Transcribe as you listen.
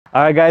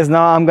All right, guys,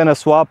 now I'm gonna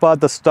swap out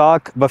the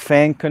stock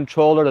Bafang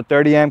controller, the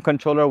 30 amp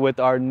controller, with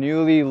our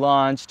newly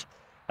launched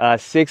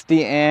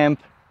 60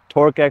 amp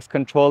TorqueX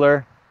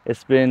controller.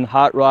 It's been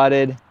hot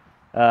rodded.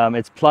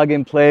 It's plug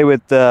and play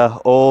with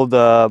the old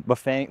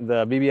Bafang,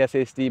 the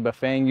BBSHD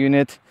Bafang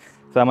unit.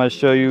 So I'm gonna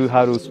show you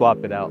how to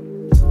swap it out.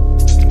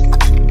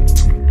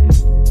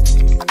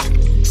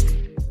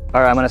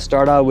 All right, I'm gonna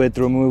start out with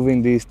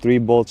removing these 3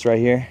 bolts right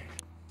here.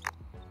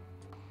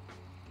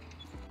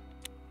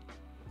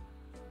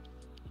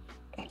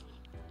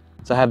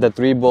 So I have the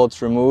 3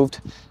 bolts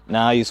removed.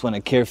 Now you just want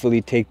to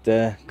carefully take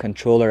the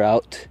controller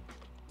out.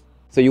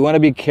 So you want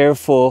to be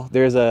careful.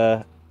 There's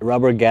a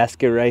rubber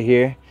gasket right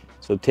here.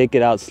 So take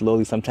it out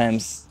slowly.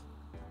 Sometimes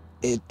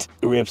it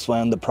rips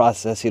while in the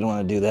process. You don't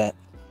want to do that.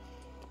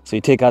 So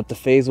you take out the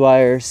phase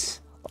wires,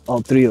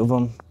 all 3 of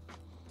them.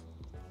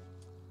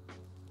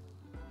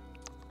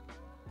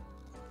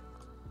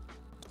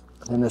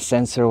 And the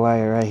sensor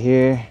wire right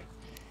here.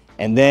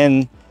 And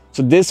then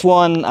so this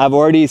one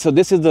so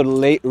this is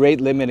the rate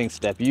limiting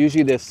step.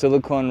 Usually there's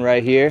silicone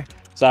right here.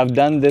 So I've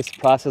done this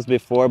process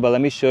before, but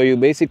let me show you.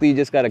 Basically, you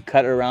just got to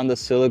cut around the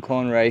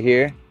silicone right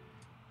here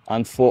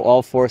on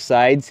all 4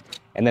 sides.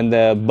 And then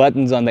the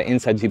buttons on the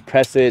inside, you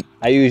press it.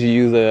 I usually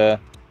use a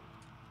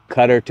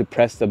cutter to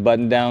press the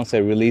button down so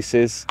it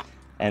releases.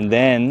 And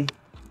then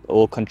the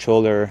old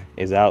controller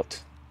is out,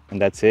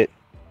 and that's it.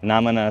 Now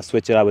I'm gonna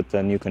switch it out with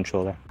the new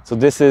controller. So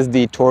this is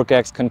the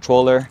TorqueX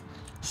controller.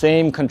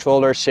 Same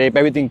controller shape,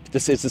 everything.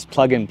 This is just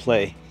plug and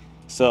play.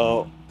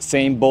 So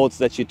same bolts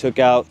that you took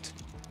out.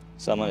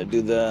 So I'm gonna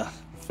do the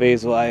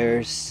phase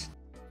wires.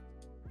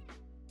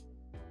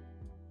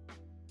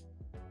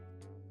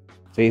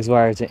 Phase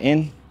wires are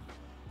in.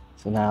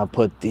 So now I'll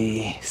put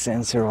the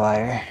sensor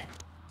wire.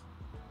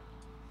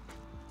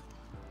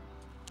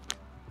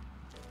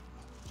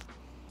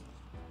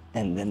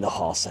 And then the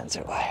Hall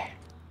sensor wire.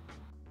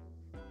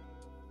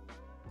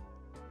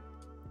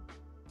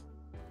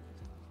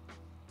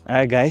 All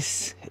right,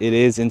 guys, it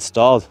is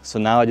installed. So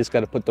now I just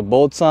got to put the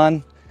bolts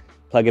on,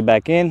 plug it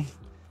back in,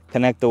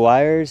 connect the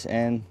wires,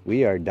 and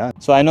we are done.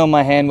 So I know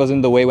my hand was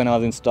in the way when I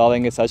was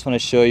installing it, so I just want to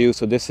show you.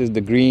 So this is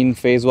the green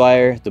phase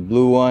wire, the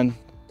blue one,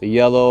 the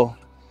yellow.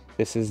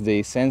 This is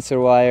the sensor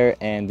wire,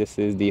 and this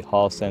is the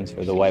Hall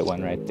sensor, the white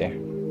one right there.